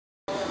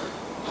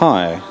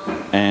Hi,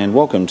 and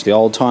welcome to the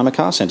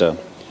Oldtimer Centre.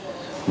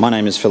 My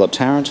name is Philip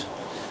Tarrant,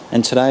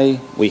 and today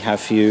we have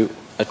for you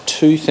a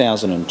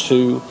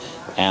 2002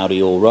 Audi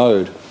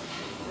Allroad.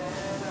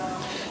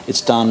 It's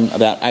done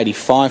about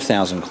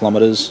 85,000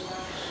 kilometres,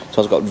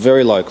 so it's got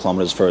very low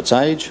kilometres for its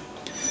age.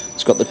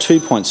 It's got the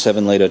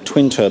 2.7 litre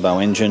twin turbo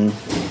engine,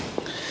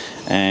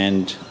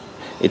 and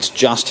it's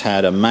just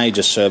had a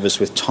major service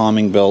with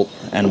timing belt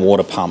and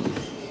water pump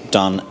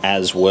done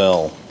as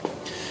well.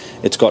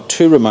 It's got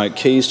 2 remote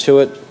keys to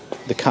it.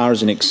 The car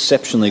is in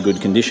exceptionally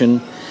good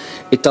condition.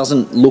 It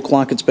doesn't look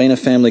like it's been a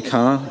family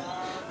car.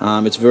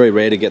 It's very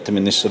rare to get them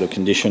in this sort of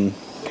condition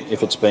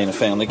if it's been a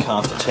family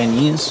car for 10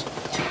 years.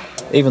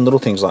 Even little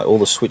things like all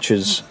the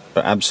switches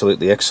are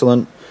absolutely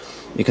excellent.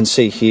 You can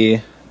see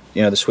here,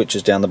 the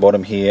switches down the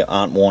bottom here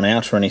aren't worn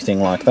out or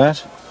anything like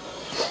that.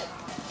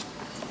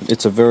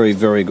 It's a very,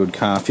 very good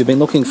car. If you've been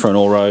looking for an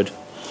Allroad,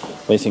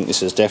 we think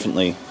this is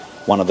definitely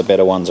one of the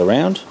better ones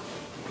around.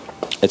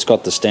 It's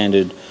got the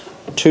standard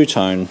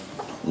 2-tone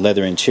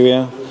leather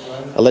interior,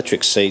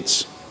 electric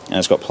seats, and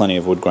it's got plenty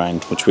of wood grain,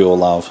 which we all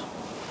love.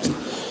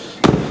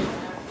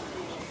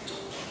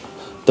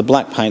 The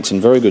black paint's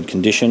in very good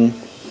condition.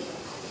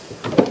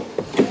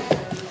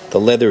 The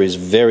leather is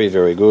very,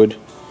 very good.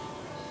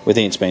 We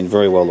think it's been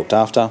very well looked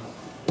after.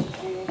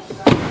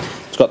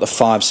 It's got the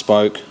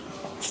 5-spoke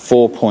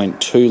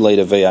 4.2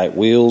 litre V8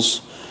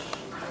 wheels,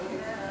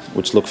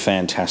 which look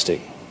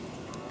fantastic.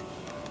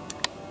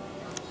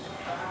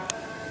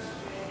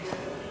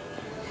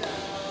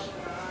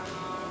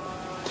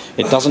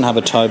 It doesn't have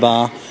a tow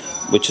bar,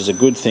 which is a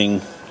good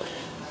thing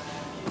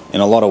in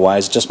a lot of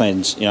ways. It just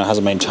means, it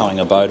hasn't been towing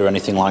a boat or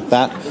anything like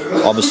that.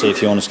 Obviously,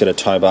 if you want to get a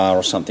tow bar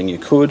or something, you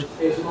could.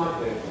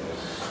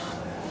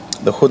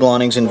 The hood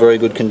lining's in very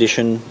good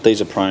condition.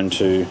 These are prone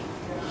to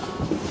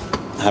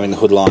having the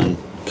hood line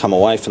come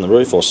away from the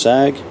roof or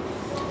sag.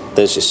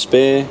 There's your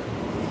spare.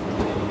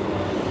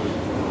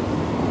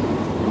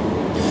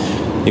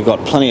 You've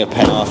got plenty of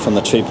power from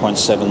the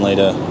 2.7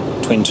 litre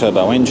twin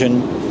turbo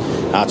engine.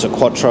 It's a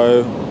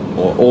quattro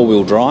or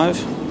all-wheel drive.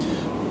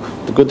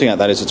 The good thing about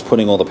that is it's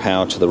putting all the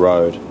power to the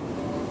road.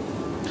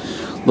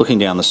 Looking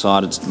down the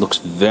side, it looks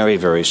very,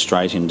 very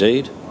straight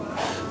indeed.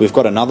 We've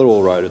got another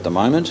Allroad at the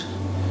moment,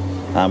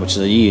 which is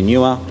a year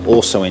newer,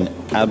 also in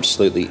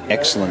absolutely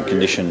excellent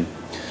condition.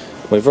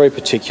 We're very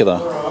particular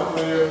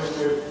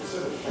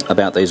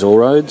about these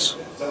Allroads.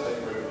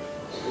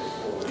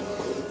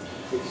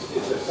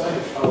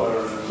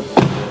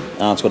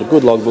 It's got a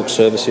good logbook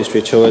service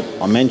history to it.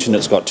 I mentioned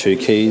it's got 2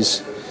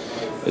 keys.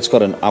 It's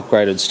got an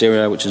upgraded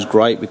stereo, which is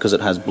great because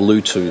it has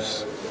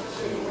Bluetooth.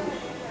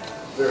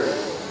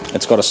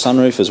 It's got a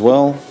sunroof as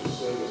well,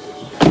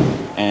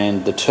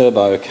 and the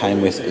turbo came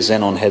with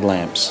xenon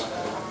headlamps.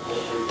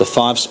 The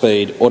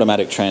 5-speed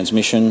automatic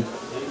transmission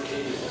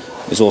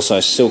is also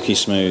silky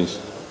smooth.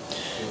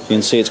 You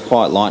can see it's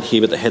quite light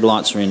here, but the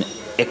headlights are in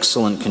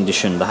excellent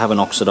condition. They haven't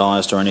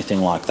oxidised or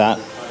anything like that.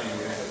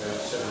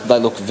 They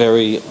look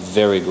very,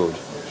 very good.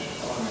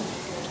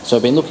 So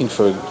I've been looking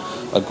for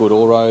a good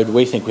Allroad.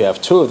 We think we have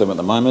 2 of them at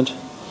the moment,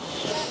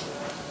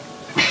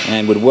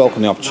 and would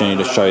welcome the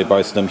opportunity to show you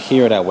both of them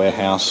here at our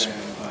warehouse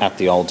at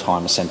the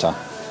Oldtimer Centre.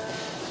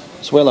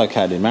 So we're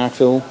located in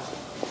Marrickville,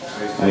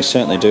 and we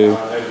certainly do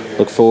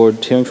look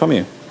forward to hearing from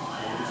you.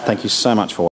 Thank you so much for watching.